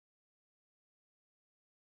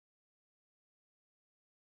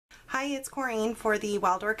Hi, it's Corinne for the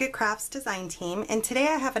Wild Orchid Crafts design team, and today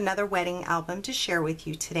I have another wedding album to share with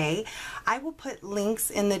you today. I will put links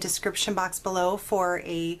in the description box below for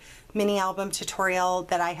a mini album tutorial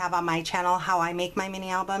that I have on my channel, how I make my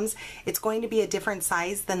mini albums. It's going to be a different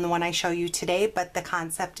size than the one I show you today, but the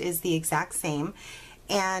concept is the exact same.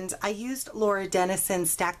 And I used Laura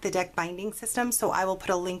Denison's Stack the Deck binding system, so I will put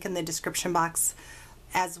a link in the description box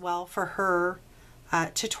as well for her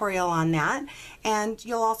tutorial on that. And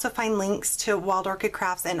you'll also find links to Wild Orchid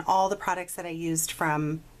Crafts and all the products that I used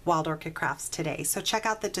from Wild Orchid Crafts today. So check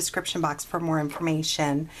out the description box for more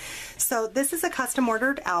information. So this is a custom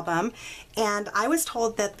ordered album, and I was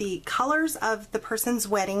told that the colors of the person's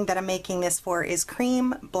wedding that I'm making this for is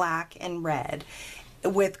cream, black, and red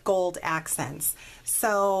with gold accents.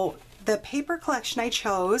 So the paper collection I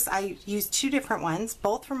chose, I used two different ones,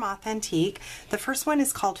 both from Authentique. The first one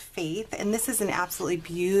is called Faith, and this is an absolutely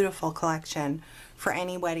beautiful collection for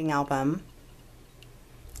any wedding album.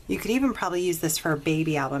 You could even probably use this for a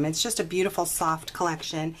baby album. It's just a beautiful, soft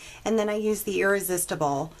collection. And then I used the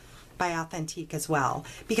Irresistible by Authentique as well.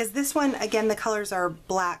 Because this one, again, the colors are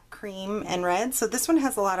black, cream, and red. So this one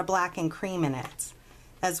has a lot of black and cream in it,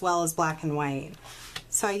 as well as black and white.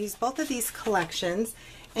 So I used both of these collections.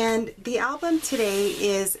 And the album today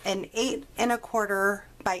is an 8 1/4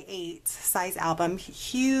 by 8 size album,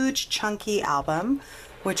 huge chunky album,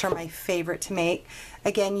 which are my favorite to make.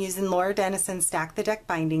 Again, using Laura Denison's Stack the Deck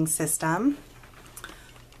binding system.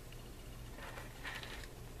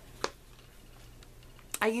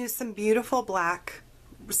 I used some beautiful black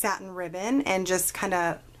satin ribbon and just kind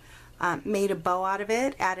of made a bow out of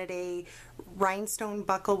it, added a rhinestone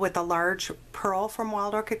buckle with a large pearl from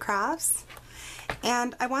Wild Orchid Crafts.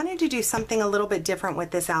 And I wanted to do something a little bit different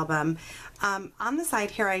with this album. On the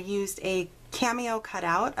side here I used a cameo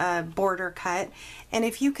cutout, a border cut, and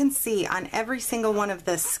if you can see on every single one of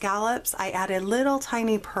the scallops I added little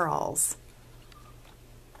tiny pearls.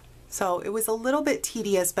 So it was a little bit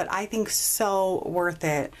tedious, but I think so worth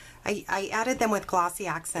it. I added them with glossy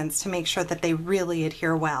accents to make sure that they really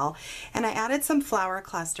adhere well. And I added some flower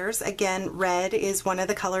clusters. Again, red is one of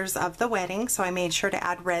the colors of the wedding, so I made sure to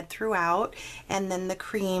add red throughout. And then the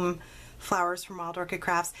cream flowers from Wild Orchid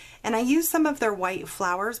Crafts. And I used some of their white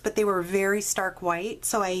flowers, but they were very stark white,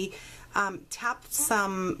 so I tapped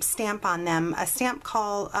some stamp on them, a stamp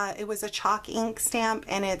called, it was a chalk ink stamp,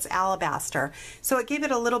 and it's alabaster. So it gave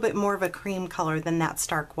it a little bit more of a cream color than that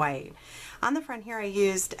stark white. On the front here I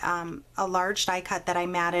used a large die cut that I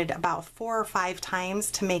matted about 4 or 5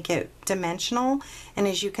 times to make it dimensional, and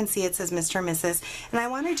as you can see it says Mr. and Mrs. And I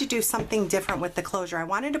wanted to do something different with the closure. I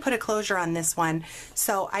wanted to put a closure on this one,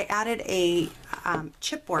 so I added a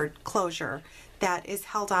chipboard closure that is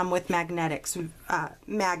held on with magnets,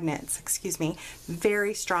 excuse me,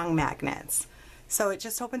 very strong magnets. So it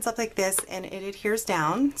just opens up like this and it adheres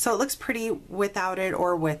down. So it looks pretty without it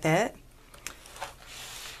or with it.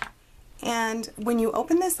 And when you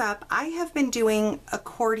open this up, I have been doing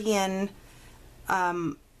accordion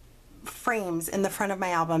frames in the front of my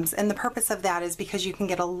albums, and the purpose of that is because you can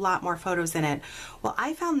get a lot more photos in it. Well,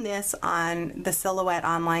 I found this on the Silhouette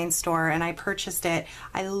online store and I purchased it.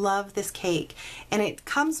 I love this cake, and it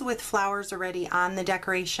comes with flowers already on the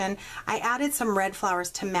decoration. I added some red flowers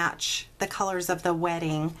to match the colors of the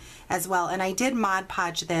wedding as well, and I did Mod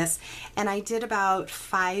Podge this, and I did about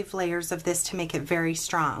 5 layers of this to make it very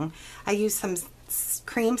strong. I used some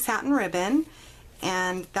cream satin ribbon,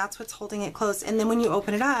 and that's what's holding it closed. And then when you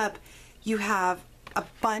open it up, you have a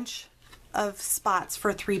bunch of spots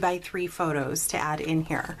for 3x3 photos to add in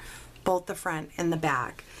here, both the front and the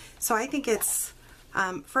back. So I think it's,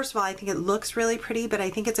 first of all, I think it looks really pretty, but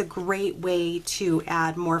I think it's a great way to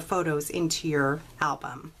add more photos into your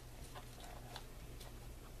album.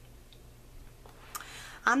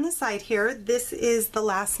 On the side here, this is the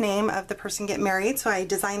last name of the person getting married. So I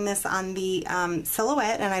designed this on the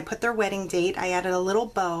Silhouette, and I put their wedding date. I added a little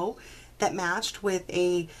bow that matched with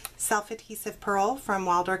a self-adhesive pearl from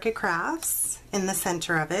Wild Orchid Crafts in the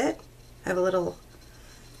center of it. I have a little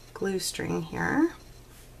glue string here.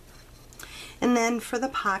 And then for the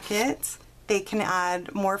pocket, they can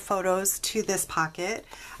add more photos to this pocket.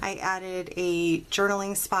 I added a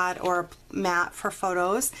journaling spot or mat for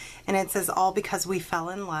photos, and it says all because we fell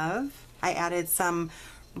in love. I added some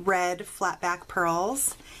red flat back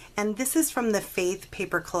pearls, and this is from the Faith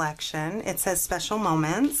paper collection. It says special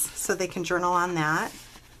moments, so they can journal on that.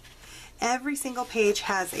 Every single page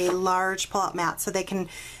has a large pull-out mat, so they can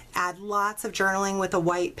add lots of journaling with a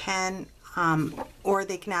white pen, or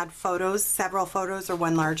they can add photos, several photos or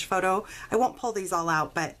one large photo. I won't pull these all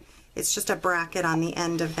out, but it's just a bracket on the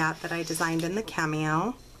end of that I designed in the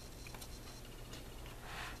cameo.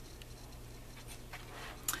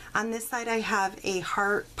 On this side I have a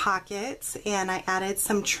heart pocket, and I added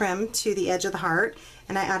some trim to the edge of the heart,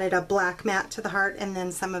 and I added a black mat to the heart and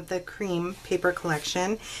then some of the cream paper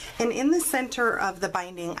collection. And in the center of the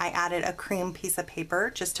binding I added a cream piece of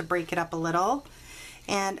paper just to break it up a little,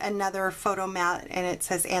 and another photo mat, and it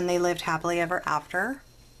says, "And they lived happily ever after."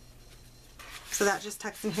 So that just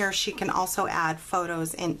tucks in here. She can also add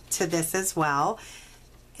photos into this as well.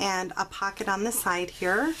 And a pocket on the side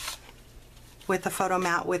here with the photo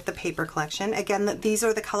mat with the paper collection. Again, these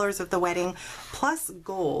are the colors of the wedding plus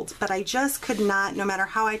gold, but I just could not, no matter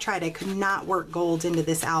how I tried, I could not work gold into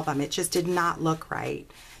this album. It just did not look right.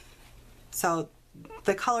 So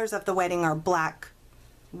the colors of the wedding are black,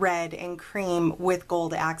 red, and cream with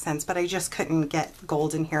gold accents, but I just couldn't get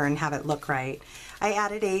gold in here and have it look right. I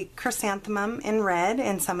added a chrysanthemum in red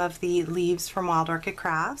and some of the leaves from Wild Orchid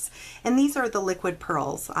Crafts, and these are the liquid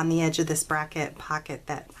pearls on the edge of this bracket pocket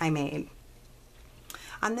that I made.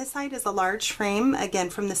 On this side is a large frame,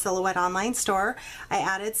 again from the Silhouette online store. I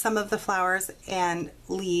added some of the flowers and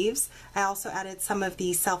leaves. I also added some of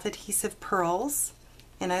the self-adhesive pearls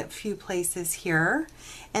in a few places here.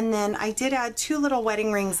 And then I did add 2 little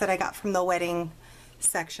wedding rings that I got from the wedding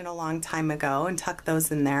section a long time ago and tuck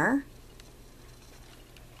those in there.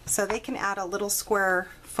 So they can add a little square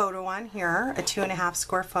photo on here, a 2.5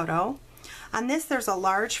 square photo. On this there's a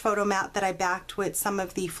large photo mat that I backed with some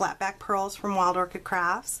of the flat back pearls from Wild Orchid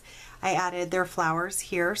Crafts. I added their flowers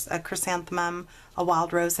here, a chrysanthemum, a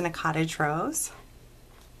wild rose, and a cottage rose.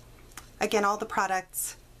 Again, all the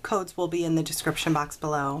products codes will be in the description box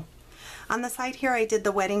below. On the side here I did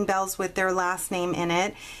the wedding bells with their last name in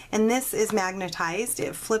it, and this is magnetized.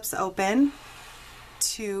 It flips open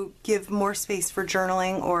to give more space for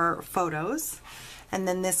journaling or photos, and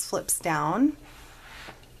then this flips down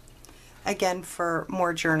again for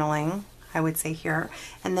more journaling, I would say here,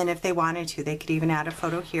 and then if they wanted to they could even add a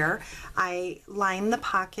photo here. I lined the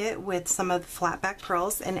pocket with some of the flat back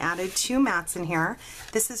pearls and added 2 mats in here.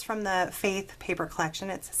 This is from the Faith paper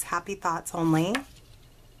collection. It says Happy Thoughts Only.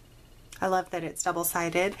 I love that it's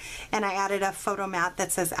double-sided. And I added a photo mat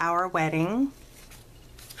that says Our Wedding.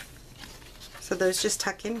 So those just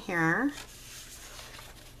tuck in here.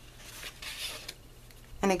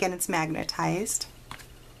 And again, it's magnetized.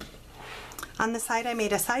 On the side I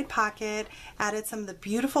made a side pocket, added some of the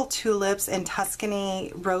beautiful tulips and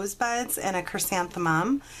Tuscany rosebuds and a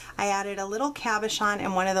chrysanthemum. I added a little cabochon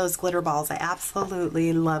and one of those glitter balls. I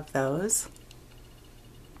absolutely love those.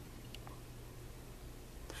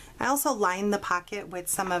 I also lined the pocket with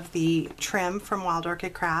some of the trim from Wild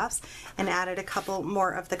Orchid Crafts and added a couple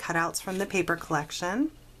more of the cutouts from the paper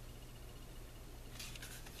collection.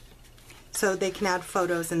 So they can add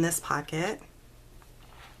photos in this pocket.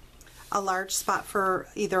 A large spot for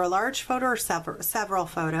either a large photo or several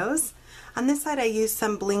photos. On this side I used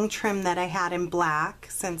some bling trim that I had in black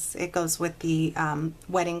since it goes with the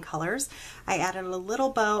wedding colors. I added a little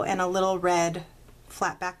bow and a little red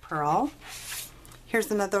flat back pearl.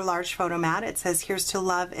 Here's another large photo mat. It says Here's to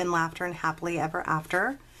Love and Laughter and Happily Ever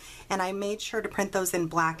After. And I made sure to print those in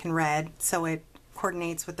black and red so it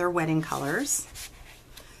coordinates with their wedding colors.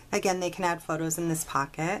 Again, they can add photos in this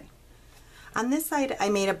pocket. On this side I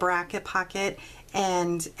made a bracket pocket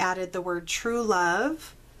and added the word True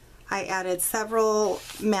Love. I added several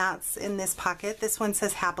mats in this pocket. This one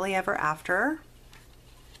says Happily Ever After.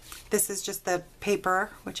 This is just the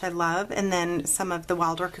paper, which I love, and then some of the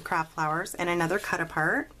Wild Orchid Craft flowers and another cut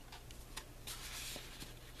apart.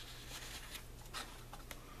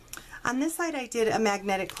 On this side I did a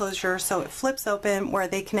magnetic closure so it flips open where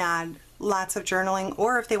they can add lots of journaling,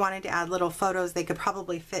 or if they wanted to add little photos they could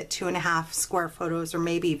probably fit 2.5 square photos or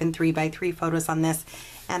maybe even 3x3 photos on this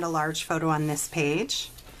and a large photo on this page.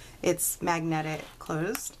 It's magnetic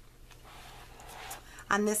closed.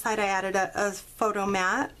 On this side I added a photo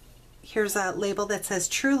mat. Here's a label that says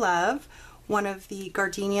True Love, one of the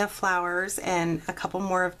gardenia flowers and a couple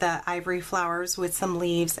more of the ivory flowers with some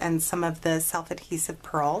leaves and some of the self-adhesive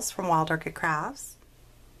pearls from Wild Orchid Crafts.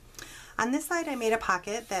 On this side I made a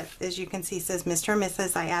pocket that, as you can see, says Mr. and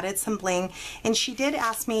Mrs. I added some bling, and she did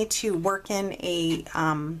ask me to work in a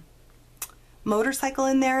motorcycle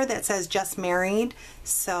in there that says Just Married,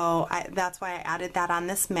 so that's why I added that on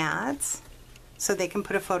this mat. So they can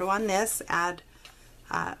put a photo on this, add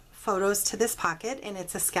photos to this pocket, and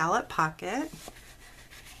it's a scallop pocket.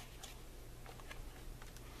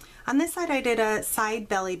 On this side I did a side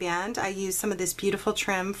belly band. I used some of this beautiful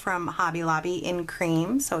trim from Hobby Lobby in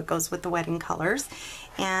cream, so it goes with the wedding colors,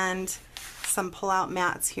 and some pull-out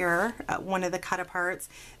mats here, one of the cut-aparts.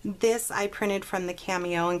 This I printed from the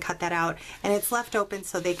Cameo and cut that out, and it's left open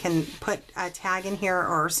so they can put a tag in here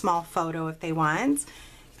or a small photo if they want.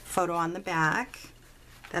 photo on the back.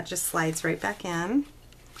 That just slides right back in.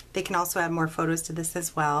 They can also add more photos to this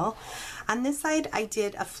as well. On this side, I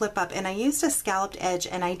did a flip up, and I used a scalloped edge,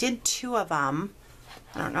 and I did 2 of them.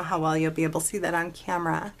 I don't know how well you'll be able to see that on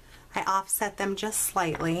camera. I offset them just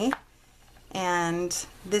slightly. And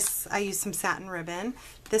this, I used some satin ribbon.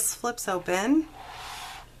 This flips open,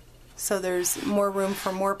 so there's more room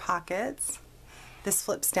for more pockets. This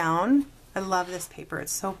flips down. I love this paper,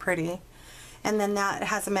 it's so pretty. And then that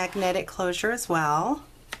has a magnetic closure as well.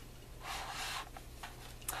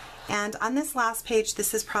 And on this last page,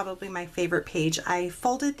 this is probably my favorite page. I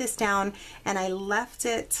folded this down and I left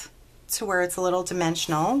it to where it's a little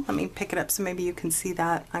dimensional. Let me pick it up so maybe you can see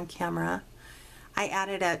that on camera. I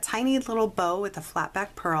added a tiny little bow with a flat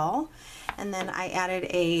back pearl, and then I added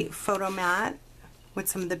a photo mat with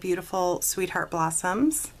some of the beautiful Sweetheart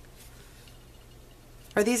Blossoms.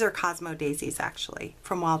 Or these are Cosmo Daisies actually,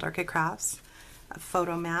 from Wild Orchid Crafts. A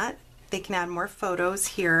photo mat. They can add more photos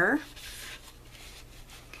here.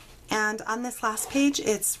 And on this last page,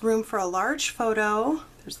 it's room for a large photo.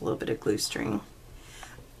 There's a little bit of glue string.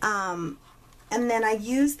 And then I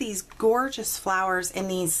use these gorgeous flowers in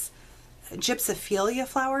these Gypsophila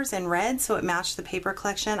flowers in red, so it matched the paper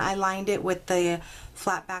collection. I lined it with the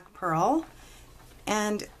flat back pearl,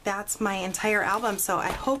 and that's my entire album. So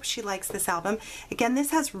I hope she likes this album. Again,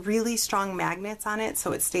 this has really strong magnets on it,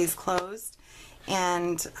 so it stays closed,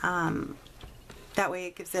 and that way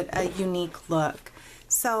it gives it a unique look.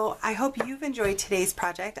 So I hope you've enjoyed today's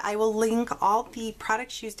project. I will link all the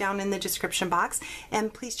products used down in the description box,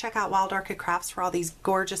 and please check out Wild Orchid Crafts for all these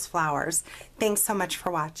gorgeous flowers. Thanks so much for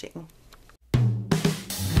watching.